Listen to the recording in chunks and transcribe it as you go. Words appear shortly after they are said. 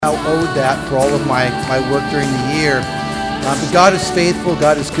owed that for all of my work during the year. But God is faithful,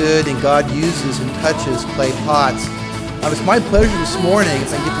 God is good, and God uses and touches clay pots. It's my pleasure this morning,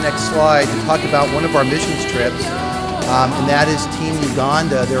 if I can get the next slide, to talk about one of our missions trips, and that is Team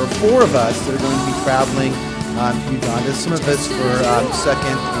Uganda. There are 4 of us that are going to be traveling to Uganda, some of us for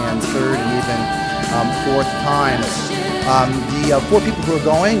second and third and even 4th times. The 4 people who are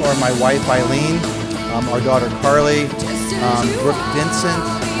going are my wife Eileen, our daughter Carly, Brooke Vincent,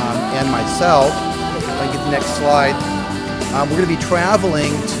 and myself. If I can get the next slide. We're going to be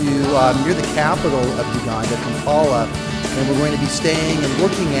traveling to near the capital of Uganda, Kampala, and we're going to be staying and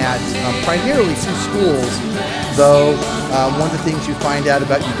looking at primarily 2 schools, though one of the things you find out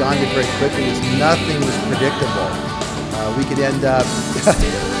about Uganda very quickly is nothing is predictable. We could end up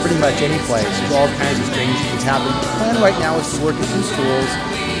pretty much any place. There's all kinds of strange things happening. The plan right now is to work at 2 schools,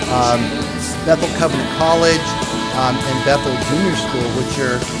 Bethel Covenant College and Bethel Junior School, which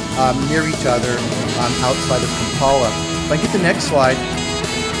are near each other outside of Kampala. If I get the next slide,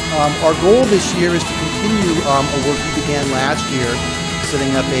 our goal this year is to continue a work we began last year,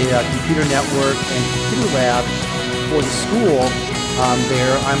 setting up a computer network and computer lab for the school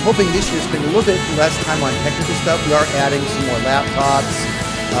there. I'm hoping this year to spend a little bit less time on technical stuff. We are adding some more laptops,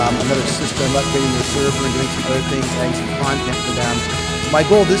 another system, upgrading the server, and doing some other things, adding some content for them. My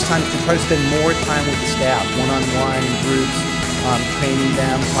goal this time is to try to spend more time with the staff, one-on-one, in groups, training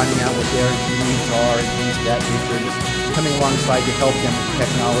them, finding out what their needs are and things of that nature, just coming alongside to help them with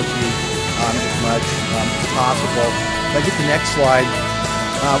technology as much as possible. If I get the next slide,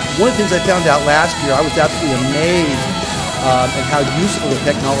 one of the things I found out last year, I was absolutely amazed at how useful the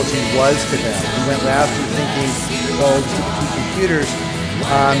technology was to them. We went last year thinking, well, just look at 2 computers,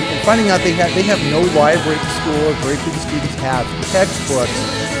 and finding out they have no library at school. Very few students have textbooks.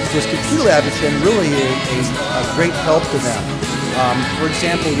 So this computer lab has been really a great help to them. For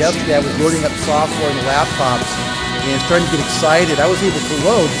example, yesterday I was loading up software in the laptops and starting to get excited. I was able to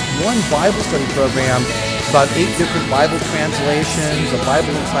load one Bible study program, about 8 different Bible translations, a Bible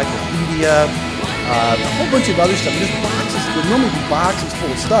encyclopedia, a whole bunch of other stuff. There's boxes, there would normally be boxes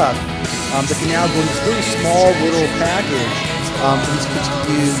full of stuff, but can now go in this very small little package these kids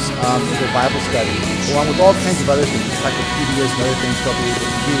can use in their Bible study, along with all kinds of other things, encyclopedias and other things they'll be able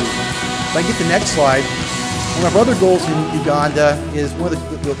to use. If I can get the next slide, one of our other goals in Uganda is one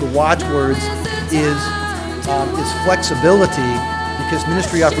of the watchwords is flexibility, because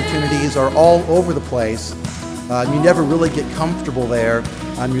ministry opportunities are all over the place. You never really get comfortable there.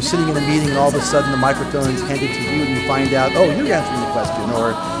 You're sitting in a meeting and all of a sudden the microphone is handed to you and you find out, oh, you're answering the question,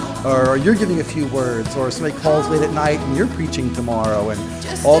 or you're giving a few words, or somebody calls late at night and you're preaching tomorrow, and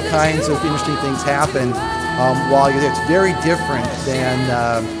all kinds of interesting things happen while you're there. It's very different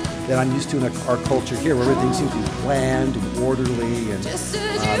than I'm used to in our culture here, where everything seems to be planned and orderly and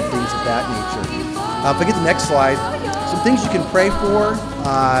things of that nature. If I get the next slide, some things you can pray for,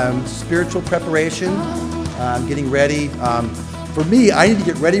 spiritual preparation, getting ready. For me, I need to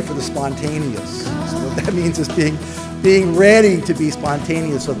get ready for the spontaneous. So what that means is being ready to be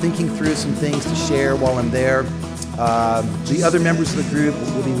spontaneous, so thinking through some things to share while I'm there. The other members of the group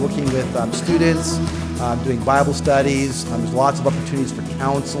will be working with students, doing Bible studies. There's lots of opportunities for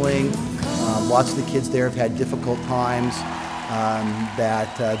counseling. Lots of the kids there have had difficult times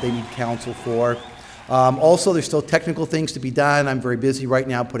that they need counsel for. Also, there's still technical things to be done. I'm very busy right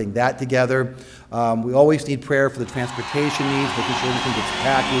now putting that together. We always need prayer for the transportation needs, making sure everything gets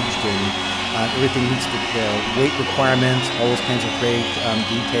packaged and everything meets the weight requirements, all those kinds of great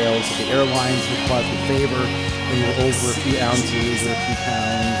details. If the airlines require the favor when you're over a few ounces or a few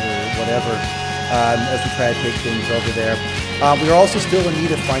pounds or whatever, as we try to take things over there. We are also still in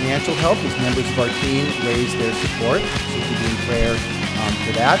need of financial help as members of our team raise their support, so we can be in prayer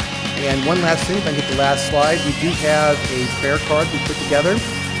for that. And one last thing, if I can get the last slide, we do have a prayer card we put together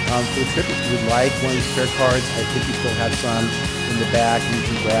for the trip. If you would like one of these prayer cards, I think we still have some in the back, and you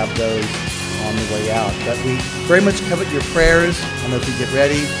can grab those on the way out. But we very much covet your prayers as we get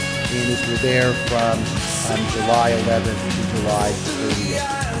ready, and as we're there from July 11th to July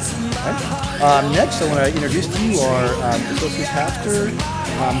 30th. Okay. Next, I want to introduce to you our Associate Pastor,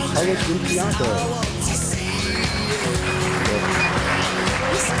 Carlos Limpianto.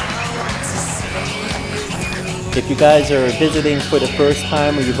 If you guys are visiting for the first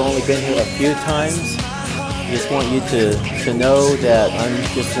time or you've only been here a few times, I just want you to know that I'm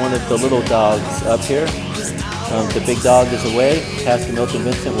just one of the little dogs up here. The big dog is away. Pastor Milton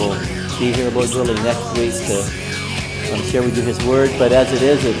Vincent will be here, Lord willing, next week to share with you his word. But as it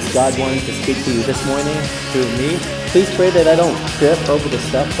is, it's God wanting to speak to you this morning through me. Please pray that I don't trip over the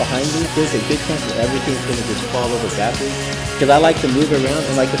stuff behind me. There's a good chance that everything's going to just fall over backwards. because I like to move around,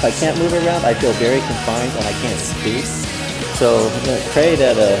 and like if I can't move around, I feel very confined and I can't speak. So I'm going to pray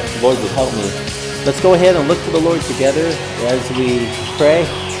that the Lord would help me. Let's go ahead and look to the Lord together as we pray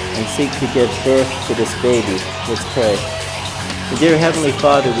and seek to give birth to this baby. Let's pray. Dear Heavenly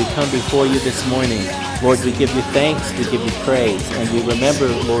Father, we come before you this morning. Lord, we give you thanks, we give you praise, and we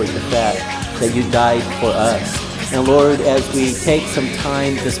remember, Lord, the fact that you died for us. And Lord, as we take some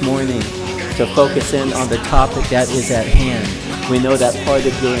time this morning to focus in on the topic that is at hand, we know that part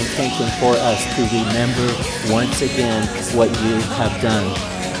of your intention for us to remember once again what you have done.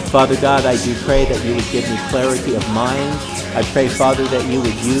 Father God, I do pray that you would give me clarity of mind. I pray, Father, that you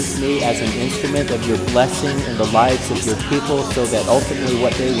would use me as an instrument of your blessing in the lives of your people so that ultimately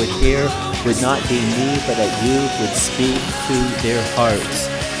what they would hear would not be me, but that you would speak to their hearts.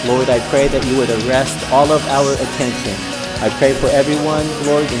 Lord, I pray that you would arrest all of our attention. I pray for everyone,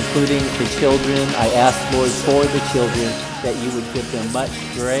 Lord, including the children. I ask, Lord, for the children, that you would give them much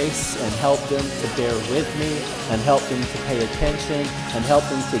grace and help them to bear with me and help them to pay attention and help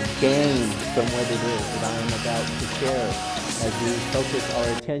them to gain from what it is that I am about to share as we focus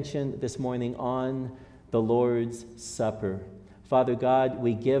our attention this morning on the Lord's Supper. Father God,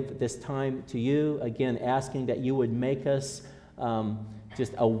 we give this time to you, again asking that you would make us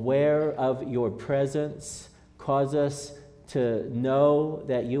just aware of your presence, cause us to know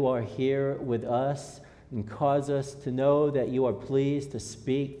that you are here with us, and cause us to know that you are pleased to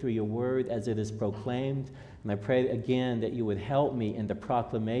speak through your word as it is proclaimed. And I pray again that you would help me in the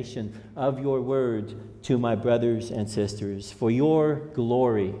proclamation of your word to my brothers and sisters. For your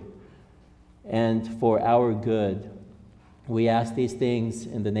glory and for our good, we ask these things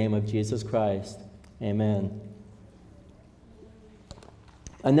in the name of Jesus Christ. Amen.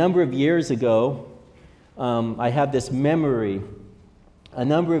 A number of years ago, I have this memory. A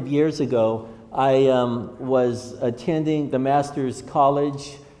number of years ago, I was attending the Master's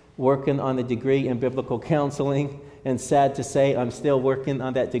College, working on a degree in biblical counseling, and sad to say, I'm still working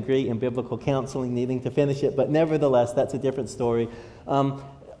on that degree in biblical counseling, needing to finish it, but nevertheless, that's a different story.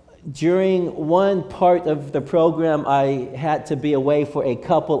 During one part of the program, I had to be away for a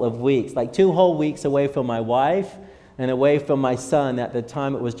couple of weeks, like 2 whole weeks away from my wife and away from my son. At the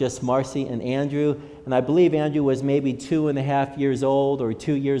time, it was just Marcy and Andrew. And I believe Andrew was maybe 2.5 years old or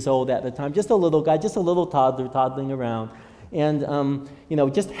 2 years old at the time. Just a little guy, just a little toddler toddling around. And,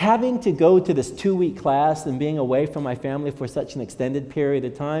 just having to go to this 2-week class and being away from my family for such an extended period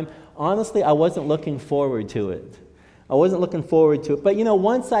of time, honestly, I wasn't looking forward to it. But,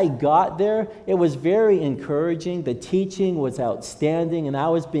 once I got there, it was very encouraging. The teaching was outstanding, and I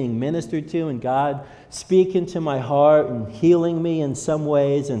was being ministered to, and God speaking to my heart and healing me in some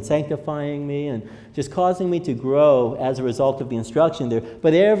ways and sanctifying me and just causing me to grow as a result of the instruction there.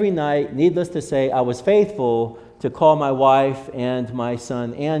 But every night, needless to say, I was faithful to call my wife and my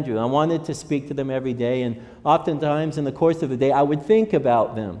son Andrew. I wanted to speak to them every day, and oftentimes in the course of the day, I would think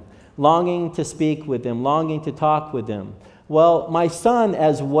about them, longing to speak with them, longing to talk with them. Well, my son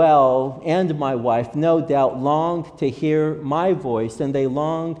as well and my wife no doubt longed to hear my voice, and they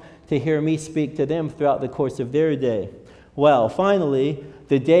longed to hear me speak to them throughout the course of their day. Well, finally,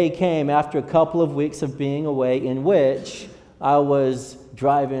 the day came after a couple of weeks of being away in which I was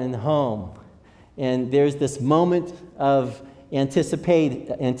driving home. And there's this moment of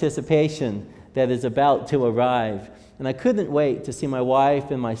anticipation that is about to arrive. And I couldn't wait to see my wife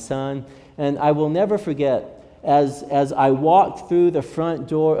and my son. And I will never forget, as I walked through the front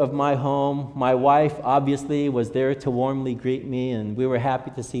door of my home, my wife obviously was there to warmly greet me, and we were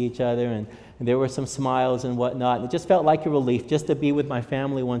happy to see each other, and there were some smiles and whatnot. And it just felt like a relief just to be with my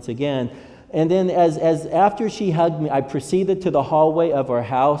family once again. And then as after she hugged me, I proceeded to the hallway of our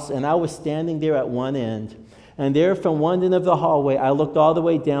house, and I was standing there at one end. And there from one end of the hallway, I looked all the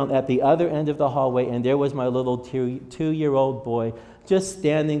way down at the other end of the hallway, and there was my little 2-year-old boy just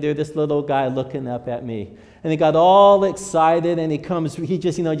standing there, this little guy looking up at me. And he got all excited, and he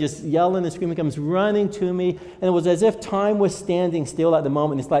just yelling and screaming, comes running to me. And it was as if time was standing still at the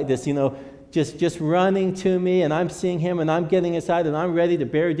moment. It's like this, just running to me, and I'm seeing him, and I'm getting excited, and I'm ready to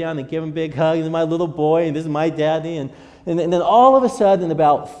bear down and give him a big hug. This is my little boy, and this is my daddy. And then all of a sudden,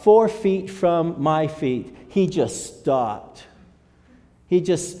 about 4 feet from my feet, he just stopped.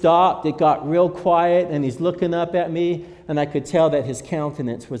 It got real quiet, and he's looking up at me, and I could tell that his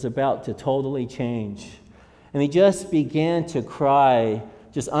countenance was about to totally change. And he just began to cry,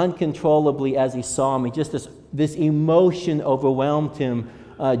 just uncontrollably as he saw me. Just this emotion overwhelmed him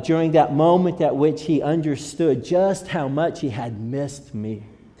during that moment at which he understood just how much he had missed me.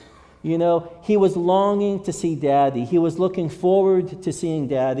 You know, he was longing to see Daddy. He was looking forward to seeing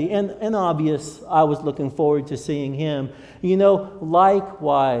Daddy. And obvious, I was looking forward to seeing him. You know,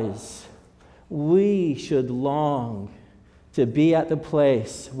 likewise, we should long to be at the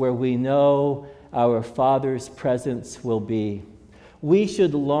place where we know our Father's presence will be. We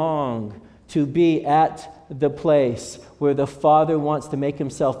should long to be at the place where the Father wants to make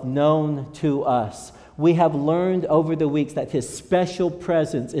himself known to us. We have learned over the weeks that his special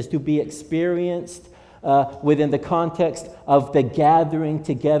presence is to be experienced within the context of the gathering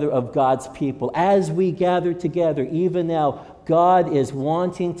together of God's people. As we gather together, even now, God is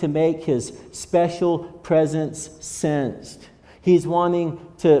wanting to make his special presence sensed. He's wanting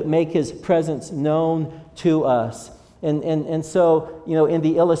to make his presence known to us. And so, you know, in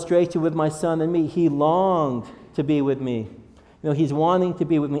the illustration with my son and me, he longed to be with me. You know, he's wanting to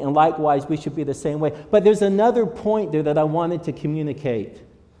be with me, and likewise, we should be the same way. But there's another point there that I wanted to communicate.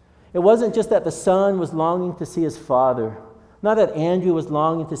 It wasn't just that the son was longing to see his father, not that Andrew was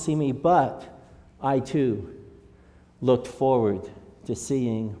longing to see me, but I too looked forward to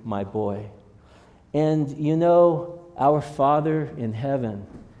seeing my boy. And you know, our Father in heaven,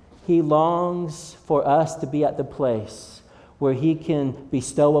 he longs for us to be at the place where he can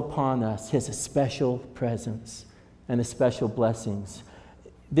bestow upon us his special presence and his special blessings.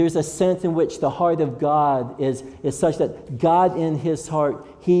 There's a sense in which the heart of God is such that God in his heart,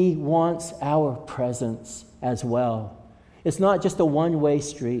 he wants our presence as well. It's not just a one-way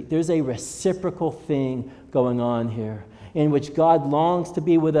street. There's a reciprocal thing going on here in which God longs to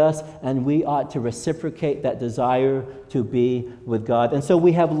be with us, and we ought to reciprocate that desire to be with God. And so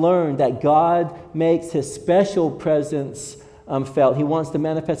we have learned that God makes his special presence felt. He wants to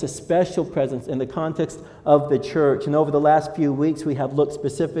manifest a special presence in the context of the church. And over the last few weeks, we have looked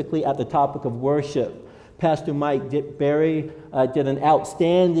specifically at the topic of worship. Pastor Mike Berry did an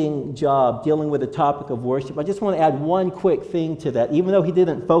outstanding job dealing with the topic of worship. I just want to add one quick thing to that. Even though he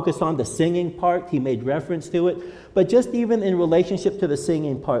didn't focus on the singing part, he made reference to it. But just even in relationship to the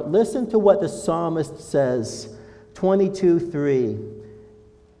singing part, listen to what the psalmist says, 22:3.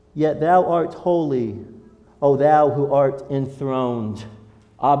 Yet thou art holy, O thou who art enthroned.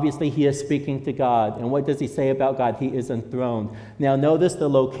 Obviously, he is speaking to God. And what does he say about God? He is enthroned. Now, notice the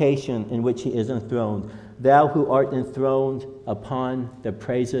location in which he is enthroned. Thou who art enthroned upon the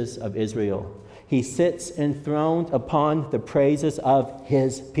praises of Israel. He sits enthroned upon the praises of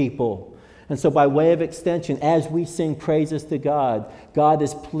his people. And so by way of extension, as we sing praises to God, God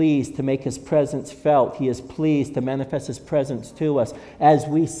is pleased to make his presence felt. He is pleased to manifest his presence to us. As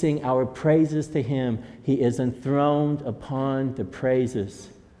we sing our praises to him, he is enthroned upon the praises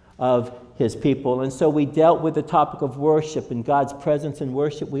of his people. And so we dealt with the topic of worship and God's presence in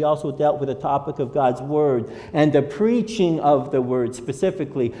worship. We also dealt with the topic of God's word and the preaching of the word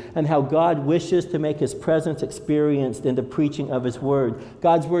specifically, and how God wishes to make his presence experienced in the preaching of his word.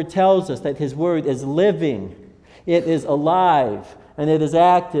 God's word tells us that his word is living, it is alive, and it is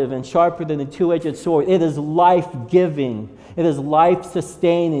active and sharper than a two-edged sword. It is life-giving. It is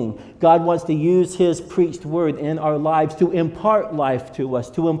life-sustaining. God wants to use his preached word in our lives to impart life to us,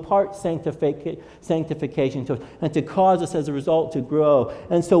 to impart sanctification to us, and to cause us as a result to grow.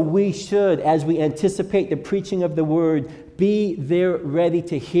 And so we should, as we anticipate the preaching of the word, be there ready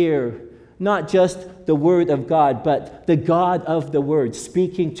to hear not just the word of God, but the God of the word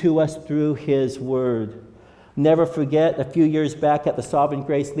speaking to us through his word. Never forget, a few years back at the Sovereign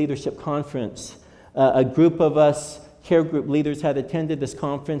Grace Leadership Conference, a group of us care group leaders had attended this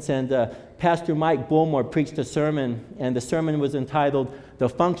conference, and Pastor Mike Bullmore preached a sermon, and the sermon was entitled, "The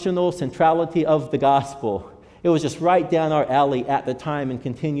Functional Centrality of the Gospel." It was just right down our alley at the time and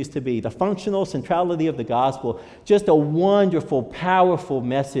continues to be. The functional centrality of the gospel. Just a wonderful, powerful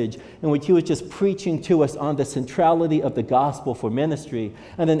message in which he was just preaching to us on the centrality of the gospel for ministry.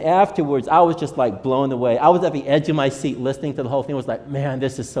 And then afterwards, I was just like blown away. I was at the edge of my seat listening to the whole thing. I was like, man,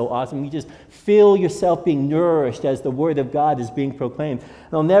 this is so awesome. You just feel yourself being nourished as the word of God is being proclaimed.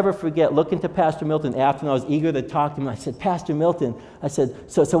 And I'll never forget looking to Pastor Milton after, and I was eager to talk to him. I said, Pastor Milton, I said,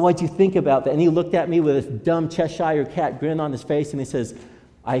 so what'd you think about that? And he looked at me with this dumb Cheshire cat grin on his face, and he says,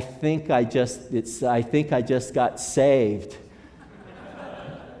 I think I just got saved.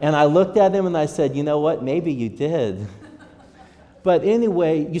 And I looked at him and I said, you know what? Maybe you did. But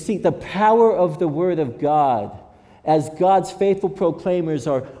anyway, you see, the power of the Word of God as God's faithful proclaimers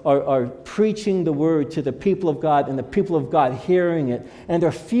are preaching the word to the people of God, and the people of God hearing it, and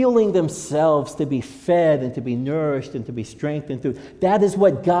they're feeling themselves to be fed and to be nourished and to be strengthened through. That is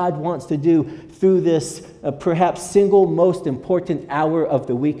what God wants to do through this perhaps single most important hour of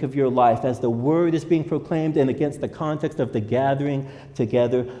the week of your life, as the word is being proclaimed and against the context of the gathering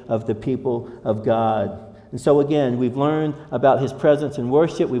together of the people of God. And so again, we've learned about his presence in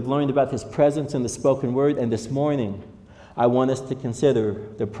worship. We've learned about his presence in the spoken word. And this morning, I want us to consider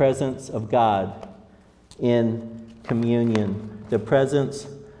the presence of God in communion. The presence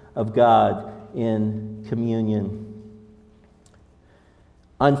of God in communion.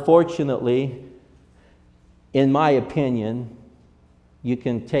 Unfortunately, in my opinion, you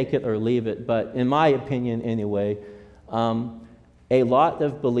can take it or leave it, but in my opinion anyway, a lot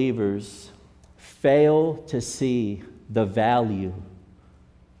of believers fail to see the value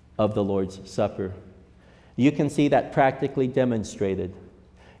of the Lord's Supper. You can see that practically demonstrated.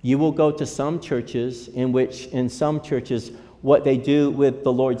 You will go to some churches in some churches, what they do with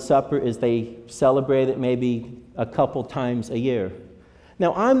the Lord's Supper is they celebrate it maybe a couple times a year.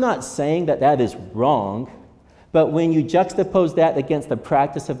 Now, I'm not saying that that is wrong, but when you juxtapose that against the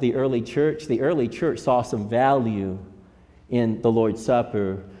practice of the early church saw some value in the Lord's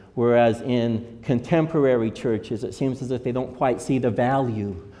Supper. Whereas in contemporary churches, it seems as if they don't quite see the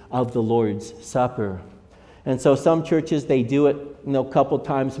value of the Lord's Supper. And so some churches, they do it a couple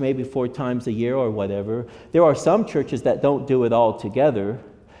times, maybe 4 times a year or whatever. There are some churches that don't do it all together.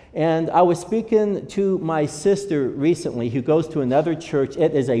 And I was speaking to my sister recently who goes to another church.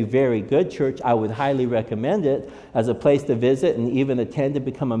 It is a very good church. I would highly recommend it as a place to visit and even attend and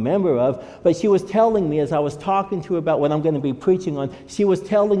become a member of. But she was telling me, as I was talking to her about what I'm going to be preaching on, she was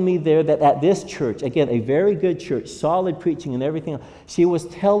telling me there that at this church, again, a very good church, solid preaching and everything, she was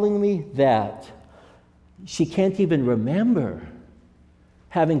telling me that she can't even remember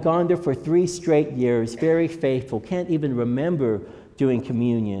having gone there for 3 straight years, very faithful, can't even remember doing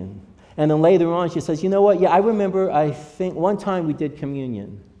communion. And then later on she says, you know what, yeah, I remember, I think one time we did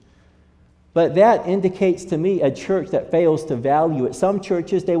communion. But that indicates to me a church that fails to value it. Some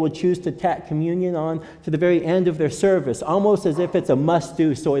churches, they will choose to tack communion on to the very end of their service, almost as if it's a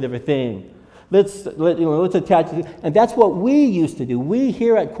must-do sort of a thing. Let's attach it. And that's what we used to do. We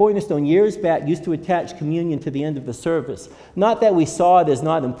here at Cornerstone years back used to attach communion to the end of the service. Not that we saw it as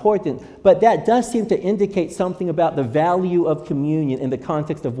not important, but that does seem to indicate something about the value of communion in the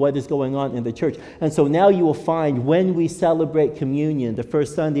context of what is going on in the church. And so now you will find when we celebrate communion, the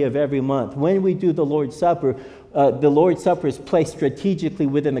first Sunday of every month, when we do the Lord's Supper is placed strategically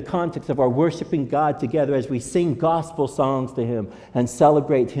within the context of our worshiping God together as we sing gospel songs to Him and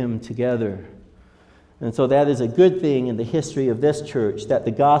celebrate Him together. And so that is a good thing in the history of this church, that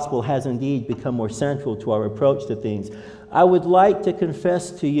the gospel has indeed become more central to our approach to things. I would like to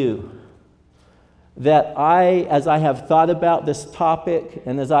confess to you that as I have thought about this topic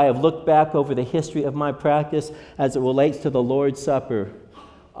and as I have looked back over the history of my practice as it relates to the Lord's Supper,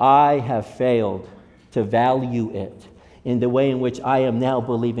 I have failed to value it in the way in which I am now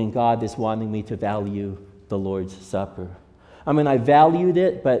believing God is wanting me to value the Lord's Supper. I mean, I valued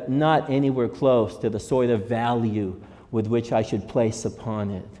it, but not anywhere close to the sort of value with which I should place upon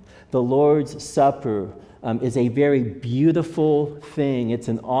it. The Lord's Supper is a very beautiful thing. It's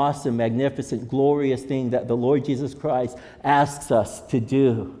an awesome, magnificent, glorious thing that the Lord Jesus Christ asks us to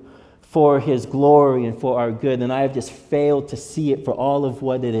do for His glory and for our good. And I have just failed to see it for all of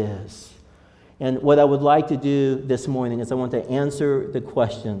what it is. And what I would like to do this morning is I want to answer the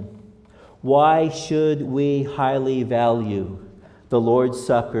question, why should we highly value the Lord's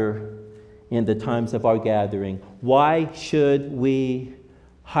Supper in the times of our gathering? Why should we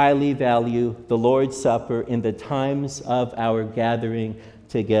highly value the Lord's Supper in the times of our gathering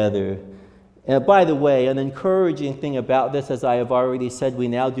together? By the way, an encouraging thing about this, as I have already said, we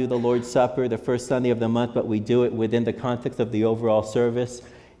now do the Lord's Supper the first Sunday of the month, but we do it within the context of the overall service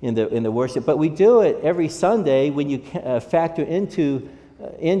in the worship. But we do it every Sunday when you factor into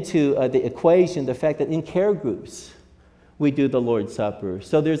the equation the fact that in care groups we do the Lord's Supper.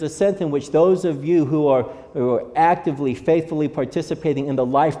 So there's a sense in which those of you who are actively, faithfully participating in the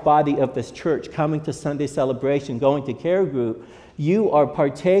life body of this church, coming to Sunday celebration, going to care group, you are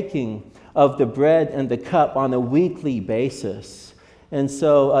partaking of the bread and the cup on a weekly basis. And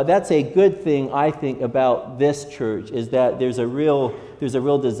so that's a good thing, I think, about this church, is that there's a real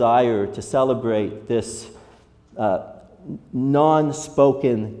desire to celebrate this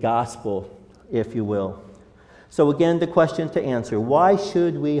non-spoken gospel, if you will. So again, the question to answer, why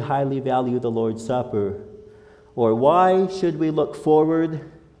should we highly value the Lord's Supper? Or why should we look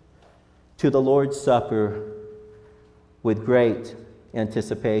forward to the Lord's Supper with great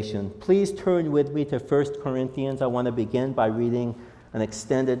anticipation. Please turn with me to 1 Corinthians. I want to begin by reading an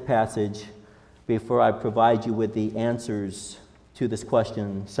extended passage before I provide you with the answers to this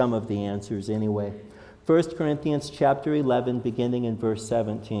question, some of the answers anyway. 1 Corinthians chapter 11, beginning in verse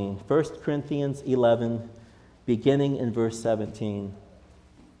 17. 1 Corinthians 11, beginning in verse 17.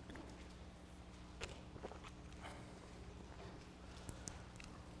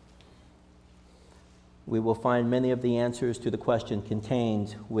 We will find many of the answers to the question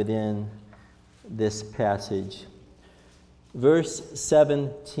contained within this passage. Verse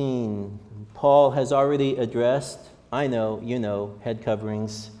 17, Paul has already addressed, I know, you know, head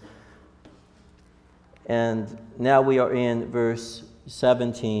coverings. And now we are in verse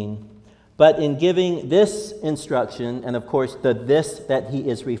 17. But in giving this instruction, and of course the this that he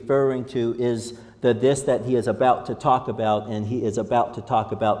is referring to is the this that he is about to talk about, and he is about to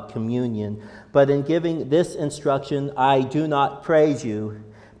talk about communion. But in giving this instruction, I do not praise you,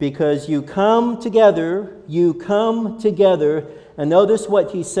 because you come together, and notice what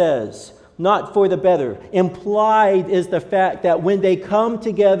he says, not for the better. Implied is the fact that when they come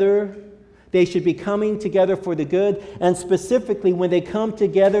together, they should be coming together for the good, and specifically when they come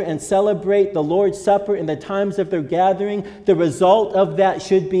together and celebrate the Lord's Supper in the times of their gathering, the result of that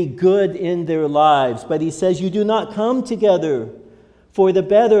should be good in their lives. But he says, you do not come together for the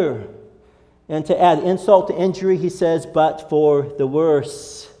better. And to add insult to injury, he says, but for the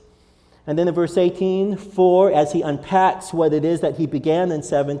worse. And then in verse 18, for, as he unpacks what it is that he began in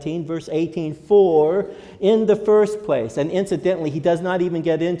 17, verse 18, for, in the first place, and incidentally, he does not even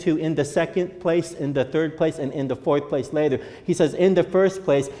get into in the second place, in the third place, and in the fourth place later. He says in the first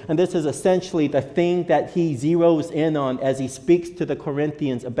place, and this is essentially the thing that he zeroes in on as he speaks to the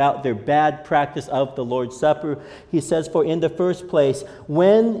Corinthians about their bad practice of the Lord's Supper. He says, for in the first place,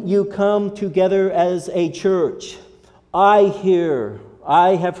 when you come together as a church,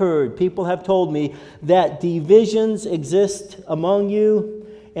 I have heard, people have told me, that divisions exist among you,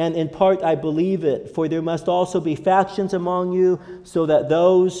 and in part I believe it. For there must also be factions among you, so that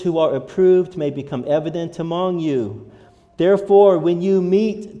those who are approved may become evident among you. Therefore, when you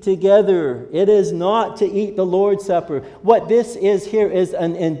meet together, it is not to eat the Lord's Supper. What this is here is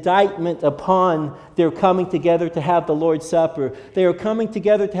an indictment upon their coming together to have the Lord's Supper. They are coming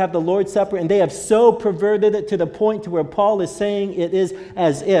together to have the Lord's Supper, and they have so perverted it to the point to where Paul is saying it is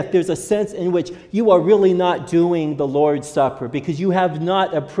as if there's a sense in which you are really not doing the Lord's Supper because you have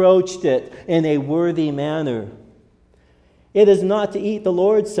not approached it in a worthy manner. It is not to eat the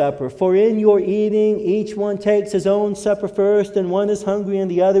Lord's Supper, for in your eating each one takes his own supper first, and one is hungry and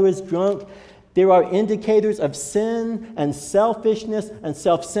the other is drunk. There are indicators of sin and selfishness and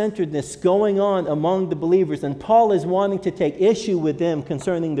self-centeredness going on among the believers, and Paul is wanting to take issue with them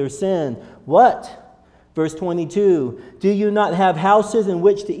concerning their sin. What? Verse 22, do you not have houses in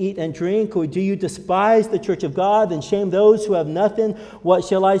which to eat and drink, or do you despise the church of God and shame those who have nothing? What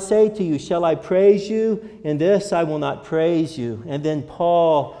shall I say to you? Shall I praise you? In this I will not praise you. And then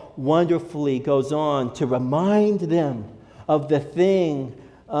Paul wonderfully goes on to remind them of the thing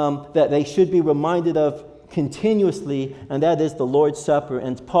that they should be reminded of continuously, and that is the Lord's Supper.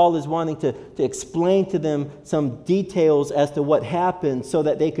 And Paul is wanting to explain to them some details as to what happened so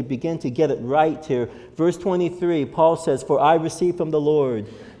that they could begin to get it right here. Verse 23, Paul says, for I received from the Lord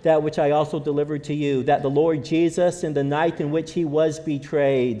that which I also delivered to you, that the Lord Jesus, in the night in which he was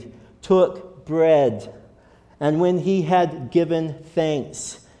betrayed, took bread, and when he had given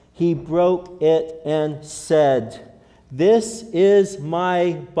thanks, he broke it and said, this is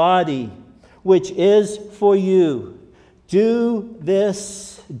my body, which is for you. Do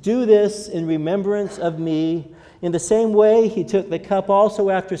this in remembrance of me. In the same way, he took the cup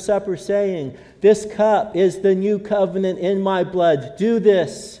also after supper, saying, this cup is the new covenant in my blood. Do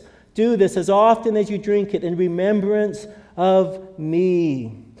this as often as you drink it in remembrance of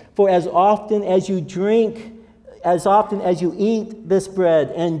me. For as often as you eat this bread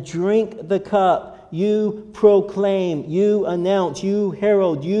and drink the cup, you proclaim, you announce, you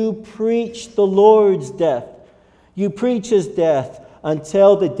herald, you preach the Lord's death. You preach his death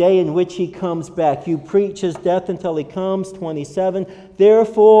until the day in which he comes back. You preach his death until he comes. 27.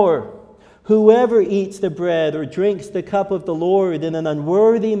 Therefore, whoever eats the bread or drinks the cup of the Lord in an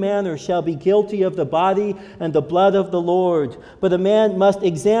unworthy manner shall be guilty of the body and the blood of the Lord. But a man must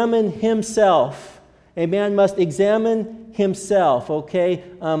examine himself. A man must examine himself, okay?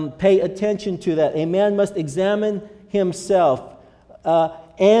 Pay attention to that. A man must examine himself.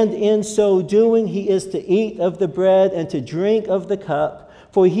 And in so doing, he is to eat of the bread and to drink of the cup.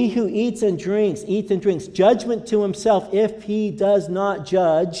 For he who eats and drinks judgment to himself if he does not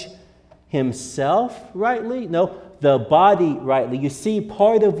judge himself rightly. No, the body rightly. You see,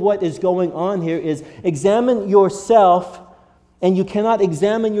 part of what is going on here is examine yourself, and you cannot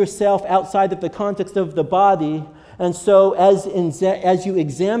examine yourself outside of the context of the body. And so as you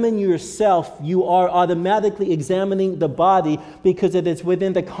examine yourself, you are automatically examining the body, because it is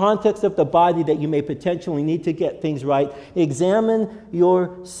within the context of the body that you may potentially need to get things right. Examine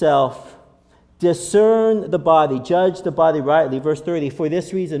yourself. Discern the body, judge the body rightly. Verse 30, for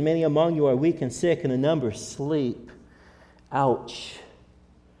this reason many among you are weak and sick, and a number sleep. Ouch.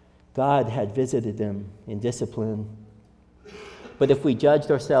 God had visited them in discipline. But if we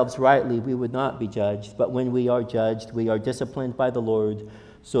judged ourselves rightly, we would not be judged. But when we are judged, we are disciplined by the Lord,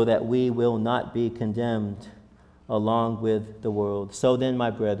 so that we will not be condemned along with the world. So then,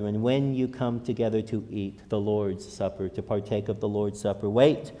 my brethren, when you come together to eat the Lord's Supper, to partake of the Lord's Supper,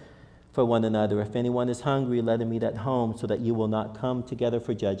 wait for one another. If anyone is hungry, let him eat at home, so that you will not come together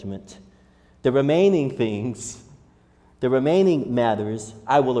for judgment. The remaining things, the remaining matters,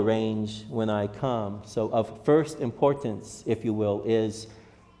 I will arrange when I come. So of first importance, if you will, is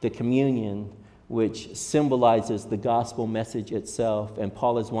the communion, which symbolizes the gospel message itself. And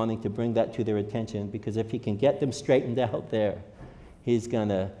Paul is wanting to bring that to their attention, because if he can get them straightened out there, he's going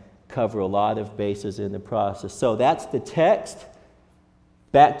to cover a lot of bases in the process. So that's the text.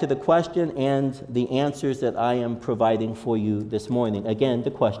 Back to the question and the answers that I am providing for you this morning. Again, the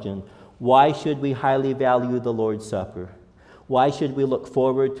question, why should we highly value the Lord's Supper? Why should we look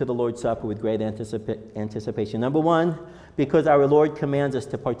forward to the Lord's Supper with great anticipation? Number one, because our Lord commands us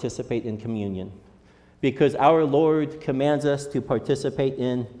to participate in communion. Because our Lord commands us to participate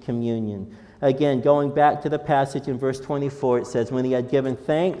in communion. Again, going back to the passage in verse 24, it says, when he had given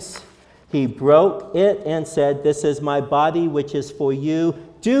thanks, he broke it and said, this is my body, which is for you.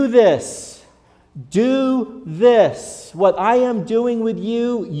 Do this. Do this. What I am doing with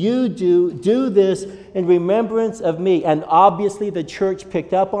you, you do this in remembrance of me. And obviously the church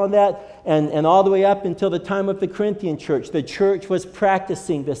picked up on that, and all the way up until the time of the Corinthian church, the church was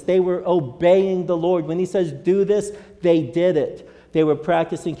practicing this. They were obeying the Lord. When he says do this, they did it. They were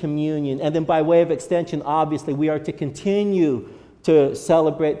practicing communion. And then by way of extension, obviously, we are to continue to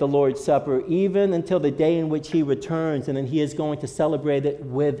celebrate the Lord's Supper even until the day in which he returns, and then he is going to celebrate it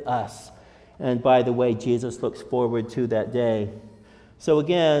with us. And by the way, Jesus looks forward to that day. So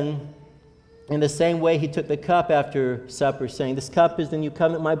again, in the same way, he took the cup after supper, saying, this cup is the new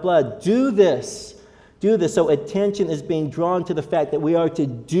covenant in my blood. Do this. Do this. So attention is being drawn to the fact that we are to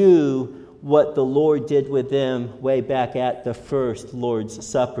do what the Lord did with them way back at the first Lord's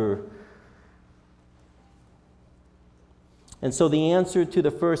Supper. And so the answer to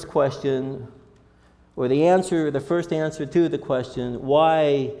the first question, or the first answer to the question,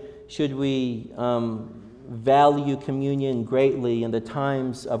 why should we value communion greatly in the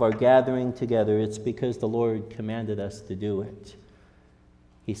times of our gathering together? It's because the Lord commanded us to do it.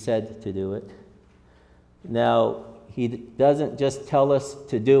 He said to do it. Now, he doesn't just tell us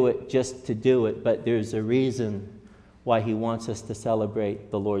to do it just to do it, but there's a reason why he wants us to celebrate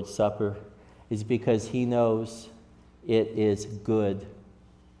the Lord's Supper. It's because he knows it is good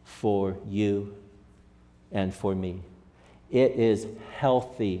for you and for me. It is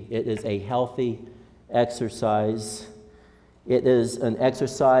healthy. It is a healthy exercise. It is an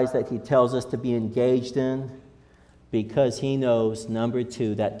exercise that he tells us to be engaged in because he knows, number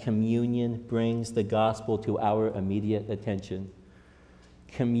two, that communion brings the gospel to our immediate attention.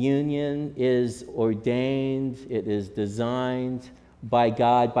 Communion is ordained, it is designed by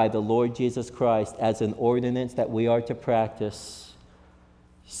God, by the Lord Jesus Christ, as an ordinance that we are to practice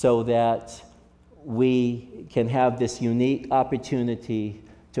so that we can have this unique opportunity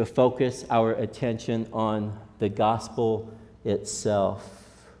to focus our attention on the gospel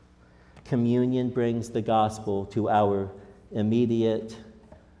itself. Communion brings the gospel to our immediate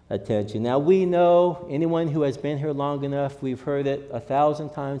attention. Now we know, anyone who has been here long enough, we've heard it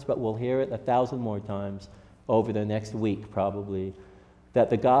 1,000 times, but we'll hear it 1,000 more times over the next week probably, that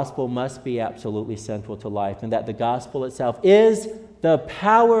the gospel must be absolutely central to life, and that the gospel itself is the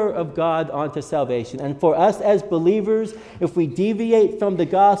power of God unto salvation. And for us as believers, if we deviate from the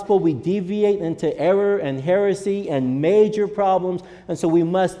gospel, we deviate into error and heresy and major problems. And so we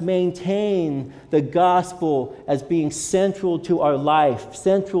must maintain the gospel as being central to our life,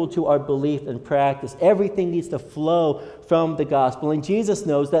 central to our belief and practice. Everything needs to flow from the gospel. And Jesus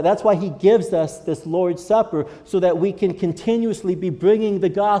knows that. That's why he gives us this Lord's Supper, so that we can continuously be bringing the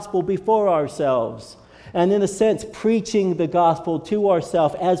gospel before ourselves. And in a sense, preaching the gospel to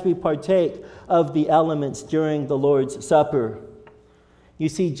ourselves as we partake of the elements during the Lord's Supper. You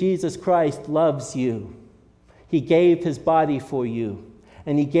see, Jesus Christ loves you. He gave his body for you.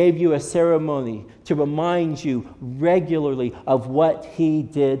 And he gave you a ceremony to remind you regularly of what he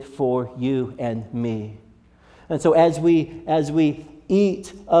did for you and me. And so as we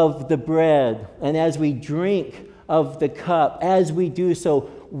eat of the bread and as we drink of the cup, as we do so,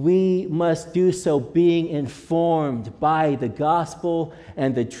 we must do so being informed by the gospel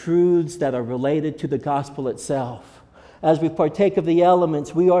and the truths that are related to the gospel itself. As we partake of the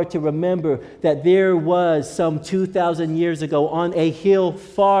elements, we are to remember that there was some 2,000 years ago on a hill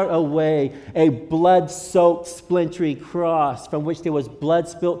far away a blood-soaked splintery cross from which there was blood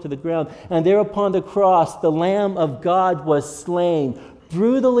spilt to the ground. And there upon the cross, the Lamb of God was slain,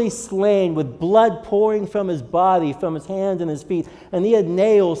 brutally slain, with blood pouring from his body, from his hands and his feet. And he had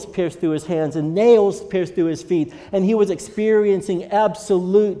nails pierced through his hands and nails pierced through his feet. And he was experiencing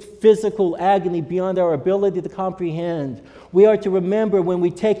absolute physical agony beyond our ability to comprehend. We are to remember when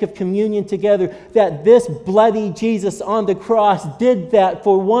we take of communion together that this bloody Jesus on the cross did that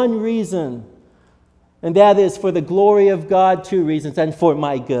for one reason. And that is for the glory of God, two reasons, and for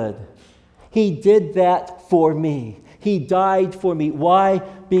my good. He did that for me. He died for me. Why?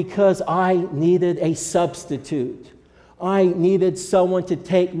 Because I needed a substitute. I needed someone to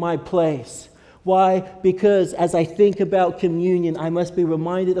take my place. Why? Because as I think about communion, I must be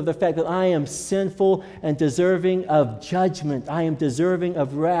reminded of the fact that I am sinful and deserving of judgment. I am deserving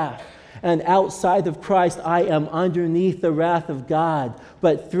of wrath. And outside of Christ, I am underneath the wrath of God.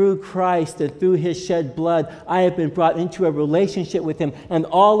 But through Christ and through his shed blood, I have been brought into a relationship with him. And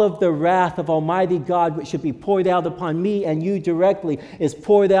all of the wrath of Almighty God, which should be poured out upon me and you directly, is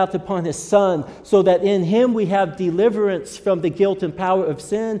poured out upon his Son, so that in him we have deliverance from the guilt and power of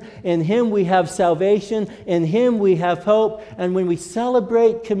sin. In him we have salvation. In him we have hope. And when we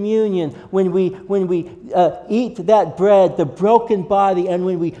celebrate communion, when we eat that bread, the broken body, and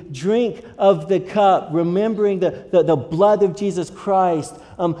when we drink of the cup, remembering the blood of Jesus Christ,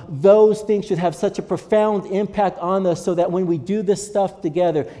 those things should have such a profound impact on us, so that when we do this stuff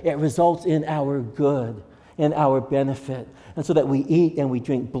together, it results in our good, in our benefit. And so that we eat and we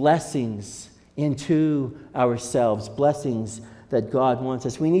drink blessings into ourselves, blessings that God wants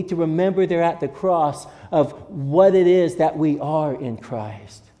us. We need to remember there at the cross of what it is that we are in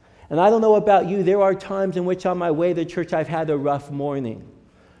Christ. And I don't know about you, there are times in which on my way to church I've had a rough morning.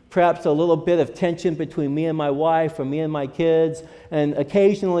 Perhaps a little bit of tension between me and my wife or me and my kids. And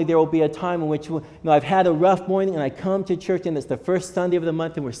occasionally there will be a time in which I've had a rough morning and I come to church and it's the first Sunday of the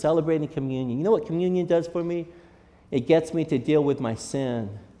month and we're celebrating communion. You know what communion does for me? It gets me to deal with my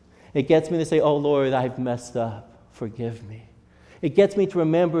sin. It gets me to say, oh Lord, I've messed up. Forgive me. It gets me to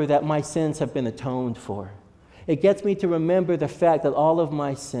remember that my sins have been atoned for. It gets me to remember the fact that all of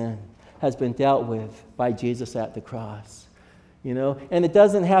my sin has been dealt with by Jesus at the cross. You know, and it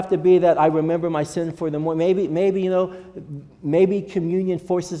doesn't have to be that I remember my sin for the morning. Maybe communion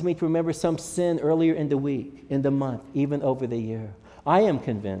forces me to remember some sin earlier in the week, in the month, even over the year. I am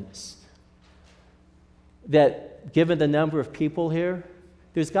convinced that given the number of people here,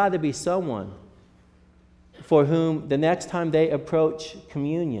 there's got to be someone for whom the next time they approach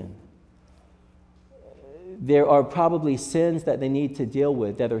communion, there are probably sins that they need to deal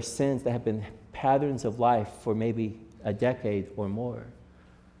with that are sins that have been patterns of life for maybe a decade or more.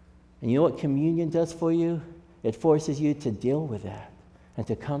 And you know what communion does for you? It forces you to deal with that and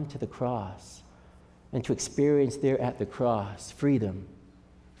to come to the cross and to experience there at the cross freedom.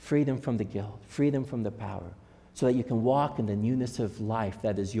 Freedom from the guilt, freedom from the power, so that you can walk in the newness of life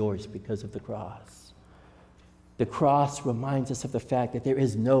that is yours because of the cross. The cross reminds us of the fact that there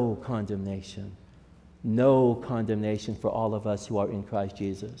is no condemnation for all of us who are in Christ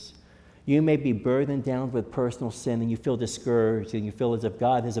Jesus. You may be burdened down with personal sin and you feel discouraged and you feel as if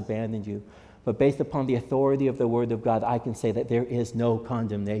God has abandoned you. But based upon the authority of the Word of God, I can say that there is no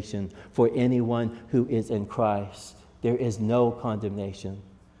condemnation for anyone who is in Christ. There is no condemnation.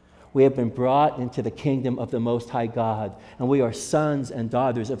 We have been brought into the kingdom of the Most High God, and we are sons and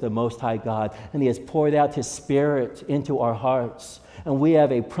daughters of the Most High God, and He has poured out His Spirit into our hearts. And we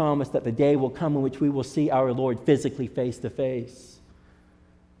have a promise that the day will come in which we will see our Lord physically face to face.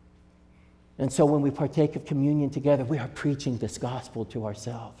 And so when we partake of communion together, we are preaching this gospel to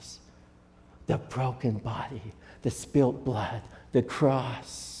ourselves. The broken body, the spilt blood, the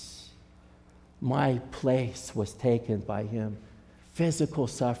cross. My place was taken by Him. Physical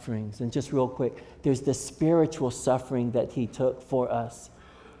sufferings. And just real quick, there's the spiritual suffering that He took for us.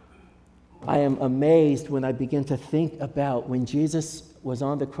 I am amazed when I begin to think about when Jesus was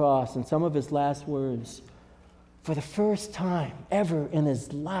on the cross and some of His last words. For the first time ever in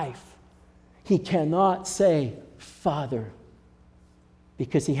His life, He cannot say, Father,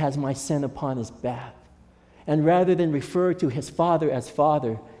 because He has my sin upon His back. And rather than refer to his Father as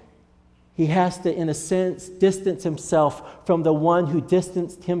Father, he has to, in a sense, distance himself from the one who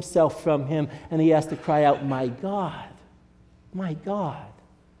distanced himself from him. And he has to cry out, my God,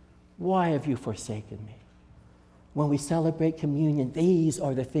 why have you forsaken me? When we celebrate communion, these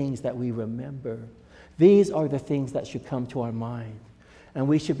are the things that we remember. These are the things that should come to our mind. And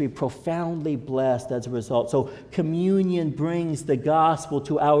we should be profoundly blessed as a result. So communion brings the gospel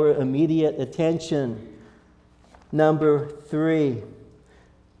to our immediate attention. Number 3.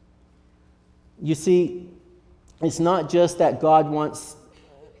 You see, it's not just that God wants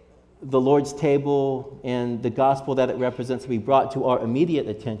the Lord's table and the gospel that it represents to be brought to our immediate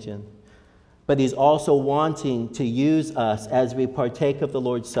attention, but he's also wanting to use us as we partake of the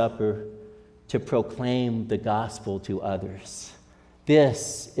Lord's Supper to proclaim the gospel to others.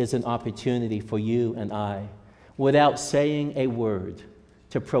 This is an opportunity for you and I, without saying a word,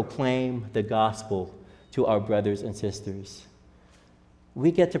 to proclaim the gospel to our brothers and sisters.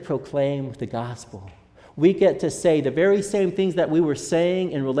 We get to proclaim the gospel. We get to say the very same things that we were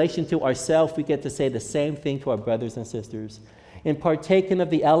saying in relation to ourselves. We get to say the same thing to our brothers and sisters. In partaking of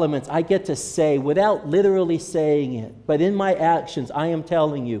the elements, I get to say, without literally saying it, but in my actions, I am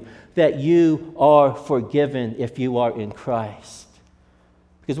telling you that you are forgiven if you are in Christ.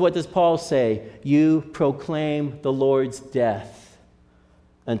 Because what does Paul say? You proclaim the Lord's death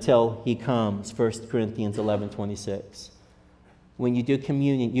until he comes, 1 Corinthians 11:26. When you do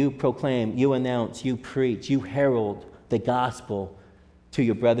communion, you proclaim, you announce, you preach, you herald the gospel to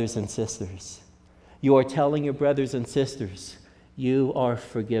your brothers and sisters. You are telling your brothers and sisters, you are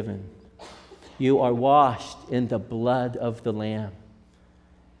forgiven. You are washed in the blood of the Lamb.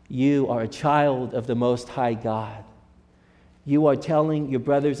 You are a child of the Most High God. You are telling your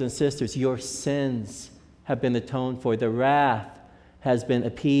brothers and sisters, your sins have been atoned for. The wrath has been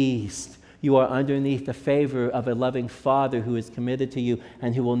appeased. You are underneath the favor of a loving Father who is committed to you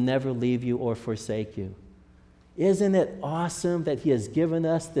and who will never leave you or forsake you. Isn't it awesome that he has given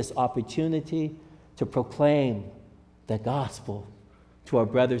us this opportunity to proclaim the gospel to our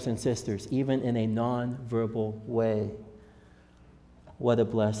brothers and sisters, even in a non-verbal way? What a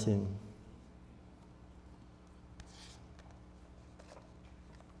blessing.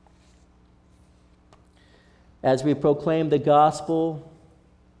 As we proclaim the gospel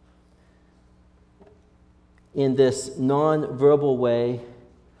in this non-verbal way,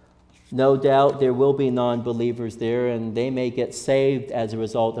 no doubt there will be non-believers there, and they may get saved as a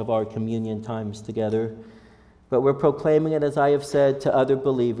result of our communion times together. But we're proclaiming it, as I have said, to other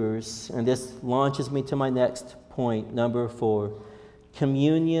believers. And this launches me to my next point, number 4.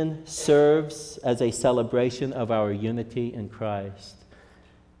 Communion serves as a celebration of our unity in Christ.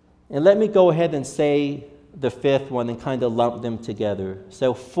 And let me go ahead and say the 5th one and kind of lump them together.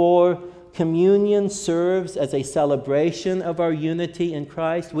 So 4, communion serves as a celebration of our unity in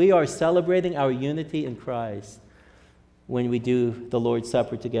Christ. We are celebrating our unity in Christ when we do the Lord's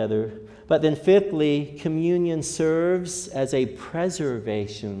Supper together. But then 5thly, communion serves as a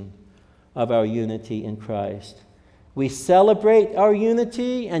preservation of our unity in Christ. We celebrate our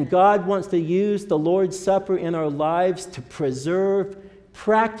unity, and God wants to use the Lord's Supper in our lives to preserve,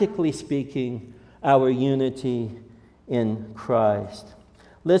 practically speaking, our unity in Christ.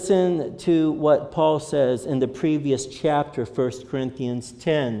 Listen to what Paul says in the previous chapter, 1 Corinthians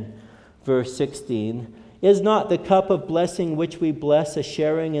 10, verse 16. Is not the cup of blessing which we bless a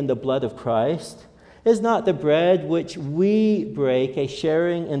sharing in the blood of Christ? Is not the bread which we break a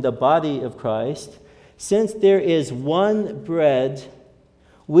sharing in the body of Christ? Since there is one bread,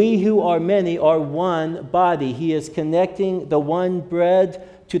 we who are many are one body. He is connecting the one bread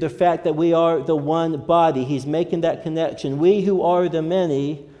to the fact that we are the one body. He's making that connection. We who are the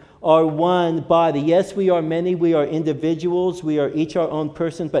many are one body. Yes, we are many. We are individuals. We are each our own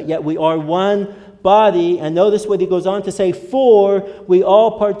person, but yet we are one body. And notice what he goes on to say, for we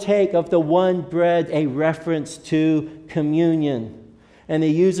all partake of the one bread, a reference to communion. And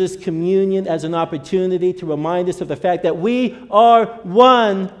he uses communion as an opportunity to remind us of the fact that we are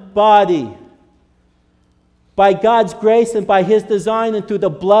one body. By God's grace and by his design and through the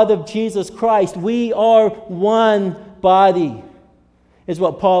blood of Jesus Christ, we are one body, is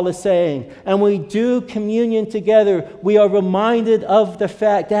what Paul is saying. And we do communion together. We are reminded of the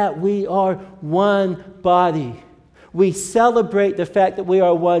fact that we are one body. We celebrate the fact that we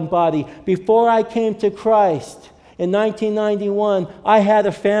are one body. Before I came to Christ in 1991, I had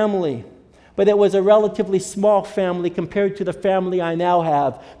a family. But it was a relatively small family compared to the family I now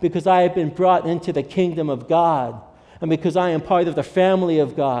have, because I have been brought into the kingdom of God and because I am part of the family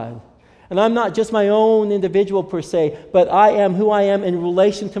of God. And I'm not just my own individual per se, but I am who I am in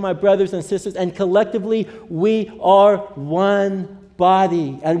relation to my brothers and sisters. And collectively, we are one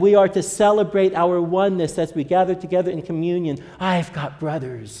body. And we are to celebrate our oneness as we gather together in communion. I've got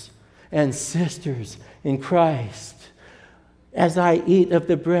brothers and sisters in Christ. As I eat of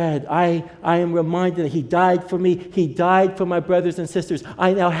the bread, I am reminded that He died for me. He died for my brothers and sisters.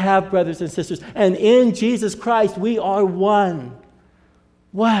 I now have brothers and sisters. And in Jesus Christ, we are one.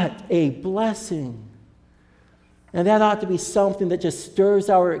 What a blessing. And that ought to be something that just stirs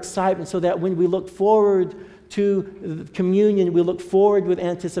our excitement so that when we look forward to communion, we look forward with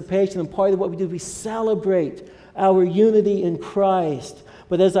anticipation. And part of what we do, we celebrate our unity in Christ.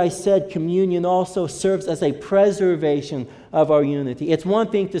 But as I said, communion also serves as a preservation of our unity. It's one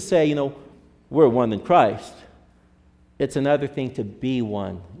thing to say, we're one in Christ. It's another thing to be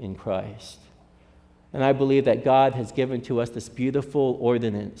one in Christ. And I believe that God has given to us this beautiful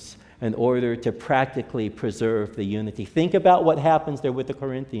ordinance in order to practically preserve the unity. Think about what happens there with the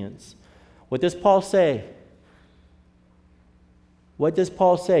Corinthians. What does Paul say? What does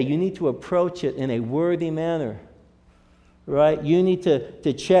Paul say? You need to approach it in a worthy manner. Right? You need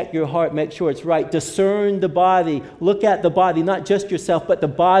to check your heart, make sure it's right. Discern the body. Look at the body, not just yourself, but the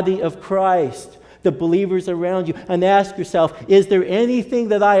body of Christ, the believers around you, and ask yourself, is there anything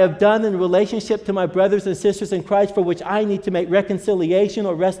that I have done in relationship to my brothers and sisters in Christ for which I need to make reconciliation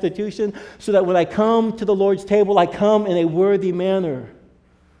or restitution so that when I come to the Lord's table, I come in a worthy manner?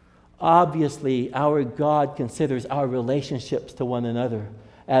 Obviously, our God considers our relationships to one another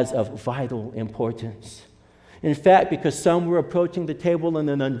as of vital importance. In fact, because some were approaching the table in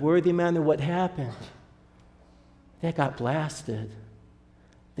an unworthy manner, what happened? They got blasted.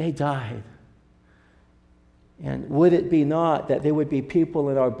 They died. And would it be not that there would be people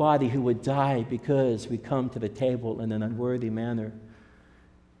in our body who would die because we come to the table in an unworthy manner?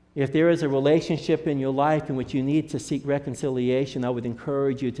 If there is a relationship in your life in which you need to seek reconciliation, I would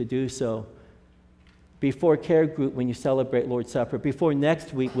encourage you to do so. Before care group when you celebrate Lord's Supper, before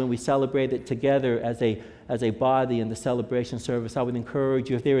next week when we celebrate it together as a body in the celebration service, I would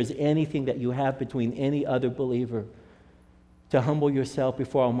encourage you, if there is anything that you have between any other believer, to humble yourself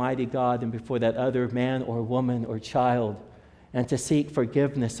before Almighty God and before that other man or woman or child, and to seek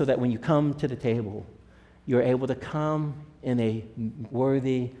forgiveness so that when you come to the table, you're able to come in a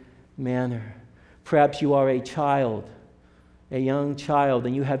worthy manner. Perhaps you are a child, a young child,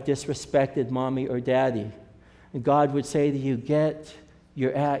 and you have disrespected mommy or daddy. And God would say to you, get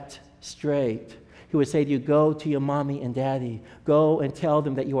your act straight. He would say to you, go to your mommy and daddy. Go and tell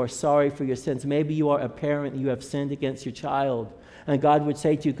them that you are sorry for your sins. Maybe you are a parent and you have sinned against your child. And God would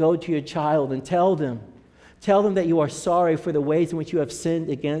say to you, go to your child and tell them. Tell them that you are sorry for the ways in which you have sinned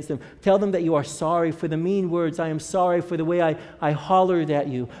against them. Tell them that you are sorry for the mean words. I am sorry for the way I hollered at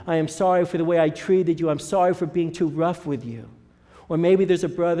you. I am sorry for the way I treated you. I'm sorry for being too rough with you. Or maybe there's a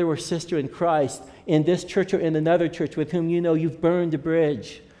brother or sister in Christ in this church or in another church with whom you've burned a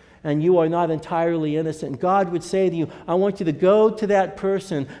bridge and you are not entirely innocent. God would say to you, I want you to go to that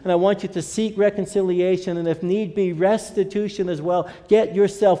person and I want you to seek reconciliation and if need be, restitution as well. Get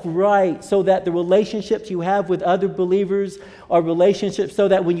yourself right so that the relationships you have with other believers are relationships so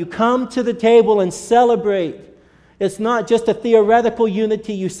that when you come to the table and celebrate, it's not just a theoretical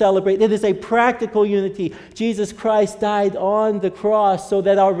unity you celebrate. It is a practical unity. Jesus Christ died on the cross so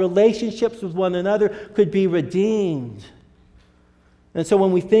that our relationships with one another could be redeemed. And so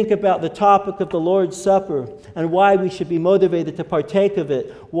when we think about the topic of the Lord's Supper and why we should be motivated to partake of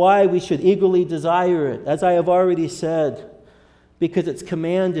it, why we should eagerly desire it, as I have already said, because it's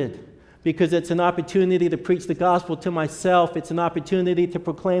commanded, because it's an opportunity to preach the gospel to myself, it's an opportunity to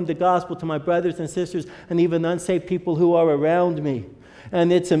proclaim the gospel to my brothers and sisters and even unsaved people who are around me.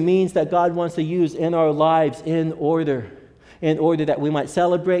 And it's a means that God wants to use in our lives in order that we might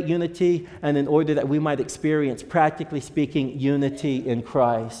celebrate unity and in order that we might experience, practically speaking, unity in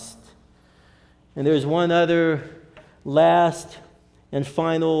Christ. And there's one other last and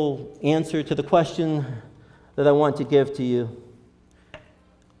final answer to the question that I want to give to you.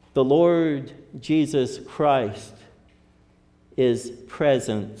 The Lord Jesus Christ is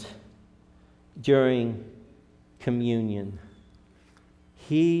present during communion.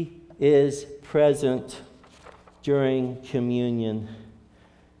 He is present during communion.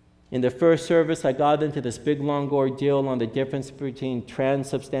 In the first service, I got into this big long ordeal on the difference between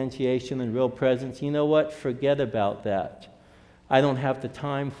transubstantiation and real presence. You know what? Forget about that. I don't have the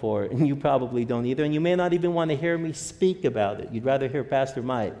time for it, and you probably don't either, and you may not even want to hear me speak about it. You'd rather hear Pastor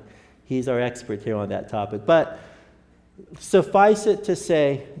Mike. He's our expert here on that topic. But suffice it to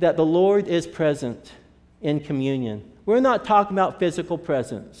say that the Lord is present in communion. We're not talking about physical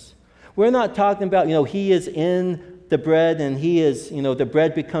presence. We're not talking about, he is in the bread and he is, the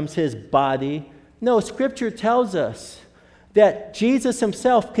bread becomes his body. No, Scripture tells us that Jesus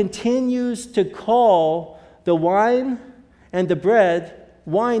himself continues to call the wine and the bread,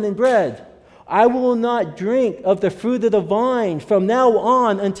 wine and bread. I will not drink of the fruit of the vine from now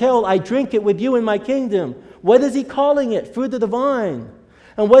on until I drink it with you in my kingdom. What is he calling it? Fruit of the vine.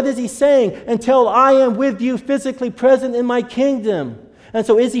 And what is he saying? Until I am with you physically present in my kingdom. And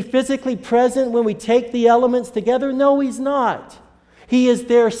so is he physically present when we take the elements together? No, he's not. He is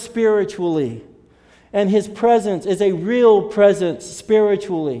there spiritually. And his presence is a real presence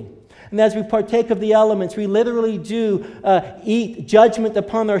spiritually. And as we partake of the elements, we literally do eat judgment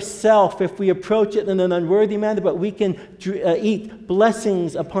upon ourselves if we approach it in an unworthy manner, but we can eat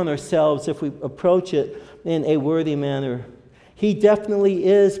blessings upon ourselves if we approach it in a worthy manner. He definitely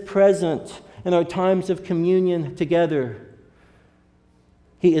is present in our times of communion together.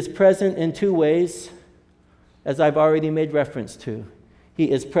 He is present in two ways, as I've already made reference to. He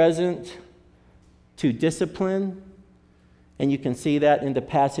is present to discipline, and you can see that in the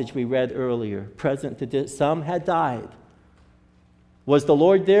passage we read earlier. Present to some had died. Was the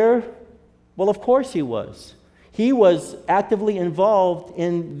Lord there? Well, of course he was. He was actively involved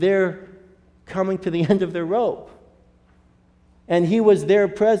in their coming to the end of their rope. And he was there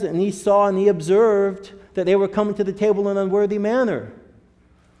present, and he saw and he observed that they were coming to the table in an unworthy manner.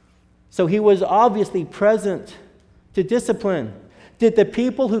 So he was obviously present to discipline. Did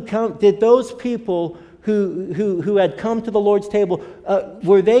those people who had come to the Lord's table,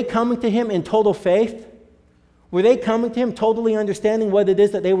 were they coming to him in total faith? Were they coming to him totally understanding what it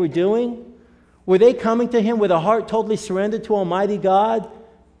is that they were doing? Were they coming to him with a heart totally surrendered to Almighty God?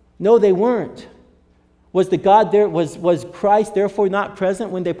 No, they weren't. Was Christ therefore not present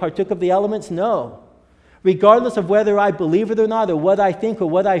when they partook of the elements? No. Regardless of whether I believe it or not, or what I think or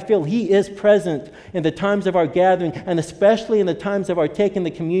what I feel, he is present in the times of our gathering, and especially in the times of our taking the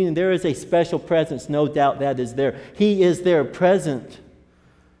communion. There is a special presence, no doubt that is there. He is there present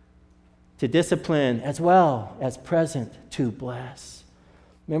to discipline as well as present to bless.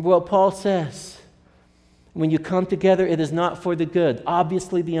 Remember what Paul says. When you come together, it is not for the good.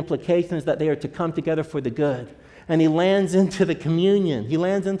 Obviously, the implication is that they are to come together for the good. And he lands into the communion. He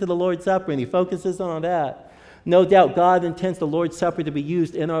lands into the Lord's Supper, and he focuses on that. No doubt God intends the Lord's Supper to be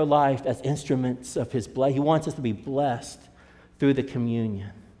used in our life as instruments of his blood. He wants us to be blessed through the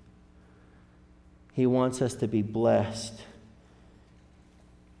communion. He wants us to be blessed.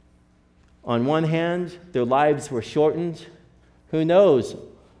 On one hand, their lives were shortened. Who knows?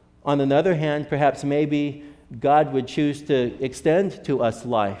 On another hand, perhaps maybe God would choose to extend to us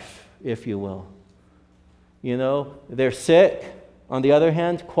life, if you will. They're sick. On the other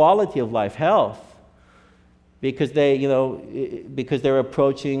hand, quality of life, health, because they're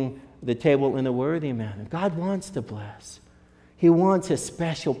approaching the table in a worthy manner. God wants to bless. He wants his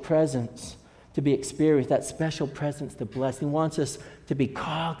special presence to be experienced, that special presence to bless. He wants us to be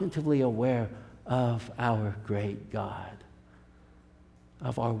cognitively aware of our great God,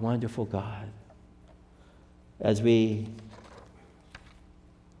 of our wonderful God, as we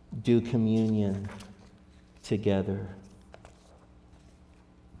do communion together.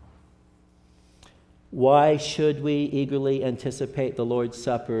 Why should we eagerly anticipate the Lord's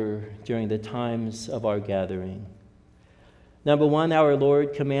Supper during the times of our gathering? Number one, our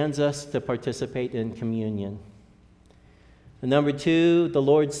Lord commands us to participate in communion. And number two, the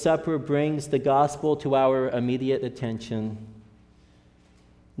Lord's Supper brings the gospel to our immediate attention.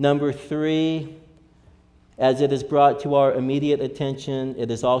 Number three, as it is brought to our immediate attention, it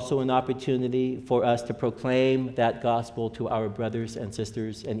is also an opportunity for us to proclaim that gospel to our brothers and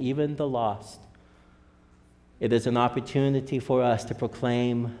sisters and even the lost. It is an opportunity for us to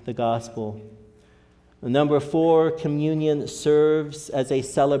proclaim the gospel. Number four, communion serves as a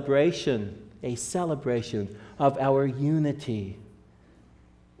celebration of our unity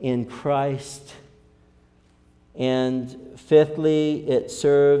in Christ. And fifthly, it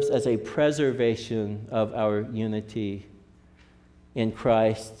serves as a preservation of our unity in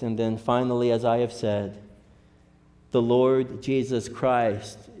Christ. And then finally, as I have said, the Lord Jesus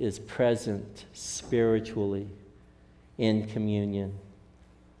Christ is present spiritually in communion.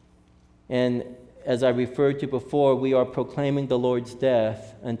 And as I referred to before, we are proclaiming the Lord's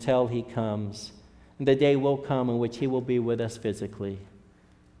death until he comes. And the day will come in which he will be with us physically.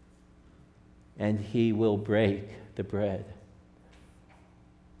 And he will break the bread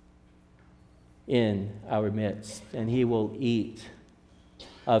in our midst. And he will eat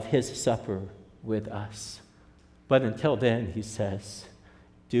of his supper with us. But until then, he says,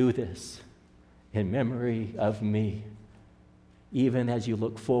 do this in memory of me. even as you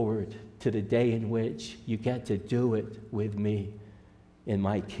look forward to the day in which you get to do it with me in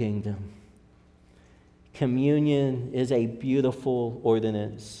my kingdom. Communion is a beautiful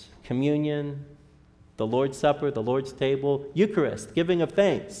ordinance. Communion, the Lord's Supper, the Lord's table, Eucharist, giving of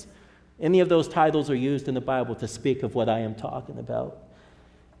thanks. Any of those titles are used in the Bible to speak of what I am talking about.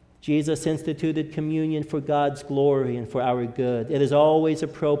 Jesus instituted communion for God's glory and for our good. It is always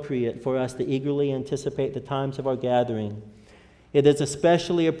appropriate for us to eagerly anticipate the times of our gathering. It is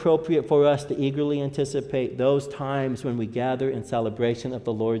especially appropriate for us to eagerly anticipate those times when we gather in celebration of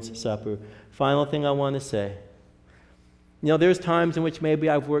the Lord's Supper. Final thing I want to say. There's times in which maybe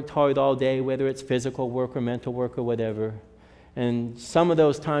I've worked hard all day, whether it's physical work or mental work or whatever. And some of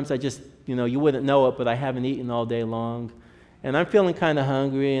those times I just, you wouldn't know it, but I haven't eaten all day long. And I'm feeling kind of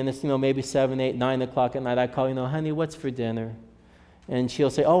hungry, and it's, maybe 7, 8, 9 o'clock at night. I call, honey, what's for dinner? And she'll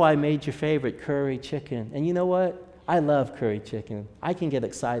say, oh, I made your favorite curry chicken. And you know what? I love curry chicken. I can get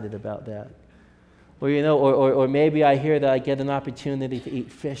excited about that. Or maybe I hear that I get an opportunity to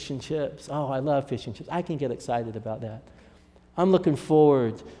eat fish and chips. Oh, I love fish and chips. I can get excited about that. I'm looking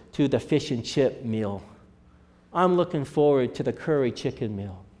forward to the fish and chip meal. I'm looking forward to the curry chicken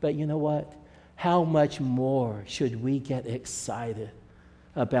meal. But you know what? How much more should we get excited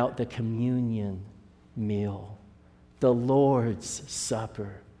about the communion meal, the Lord's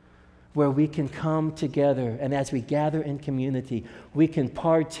Supper, where we can come together, and as we gather in community, we can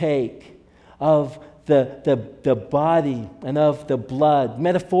partake of the body and of the blood.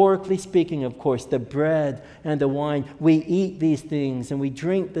 Metaphorically speaking, of course, the bread and the wine. We eat these things and we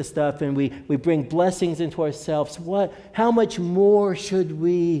drink the stuff and we bring blessings into ourselves. How much more should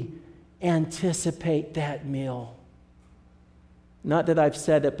we anticipate that meal? Not that I've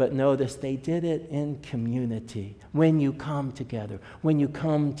said it, but notice they did it in community. When you come together for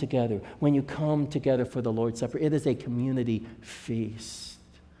the Lord's Supper, it is a community feast.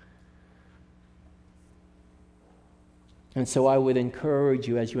 And so I would encourage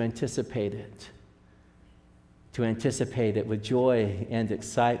you as you anticipate it, to anticipate it with joy and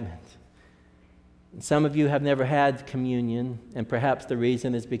excitement. And some of you have never had communion, and perhaps the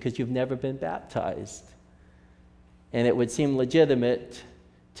reason is because you've never been baptized. And it would seem legitimate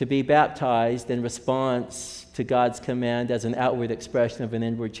to be baptized in response to God's command as an outward expression of an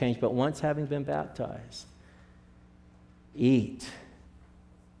inward change. But once having been baptized, eat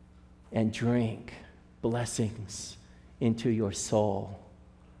and drink blessings into your soul.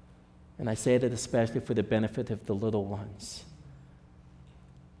 And I say that especially for the benefit of the little ones.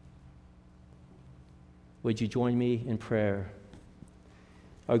 Would you join me in prayer?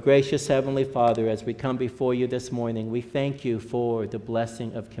 Our gracious Heavenly Father, as we come before you this morning, we thank you for the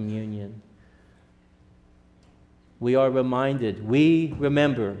blessing of communion. We are reminded, we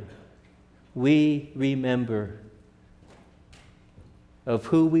remember of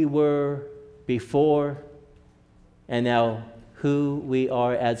who we were before and now who we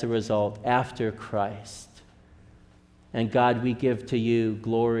are as a result after Christ. And God, we give to you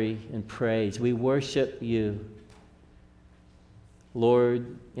glory and praise. We worship you.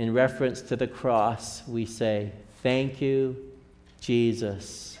 Lord, in reference to the cross, we say, thank you,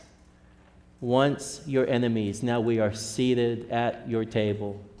 Jesus. Once your enemies, now we are seated at your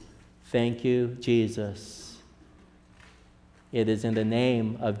table. Thank you, Jesus. It is in the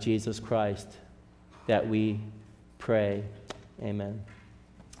name of Jesus Christ that we pray. Amen.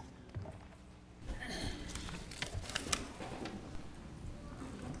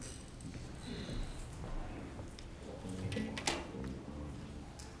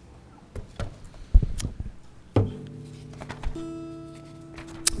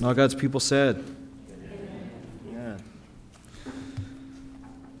 And all God's people said, Amen.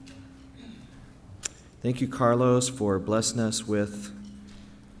 Thank you, Carlos, for blessing us with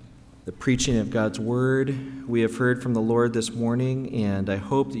the preaching of God's Word. We have heard from the Lord this morning, and I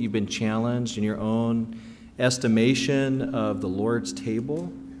hope that you've been challenged in your own estimation of the Lord's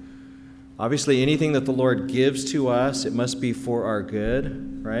table. Obviously, anything that the Lord gives to us, it must be for our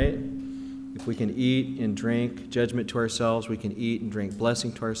good, right? If we can eat and drink judgment to ourselves, we can eat and drink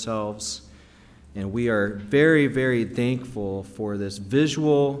blessing to ourselves. And we are very, very thankful for this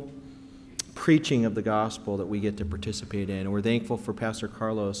visual preaching of the gospel that we get to participate in. And we're thankful for Pastor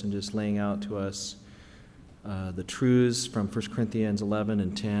Carlos and just laying out to us the truths from 1 Corinthians 11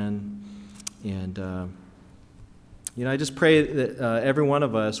 and 10. And, I just pray that every one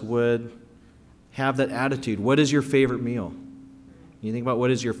of us would have that attitude. What is your favorite meal? You think about what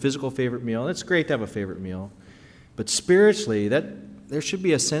is your physical favorite meal. It's great to have a favorite meal. But spiritually, there should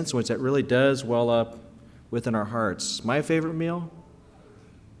be a sense in which that really does well up within our hearts. My favorite meal?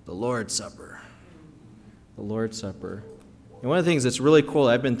 The Lord's Supper. The Lord's Supper. And one of the things that's really cool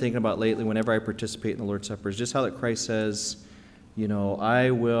I've been thinking about lately whenever I participate in the Lord's Supper is just how that Christ says, I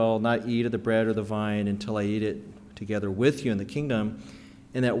will not eat of the bread or the vine until I eat it together with you in the kingdom.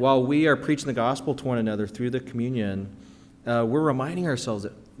 And that while we are preaching the gospel to one another through the communion, we're reminding ourselves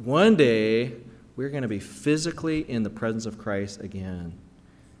that one day we're going to be physically in the presence of Christ again.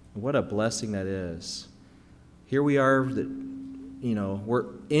 And what a blessing that is. Here we are, we're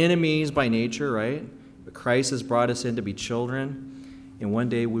enemies by nature, right? But Christ has brought us in to be children, and one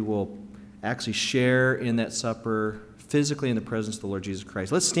day we will actually share in that supper physically in the presence of the Lord Jesus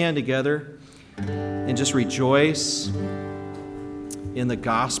Christ. Let's stand together and just rejoice in the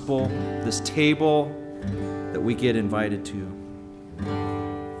gospel, this table that we get invited to.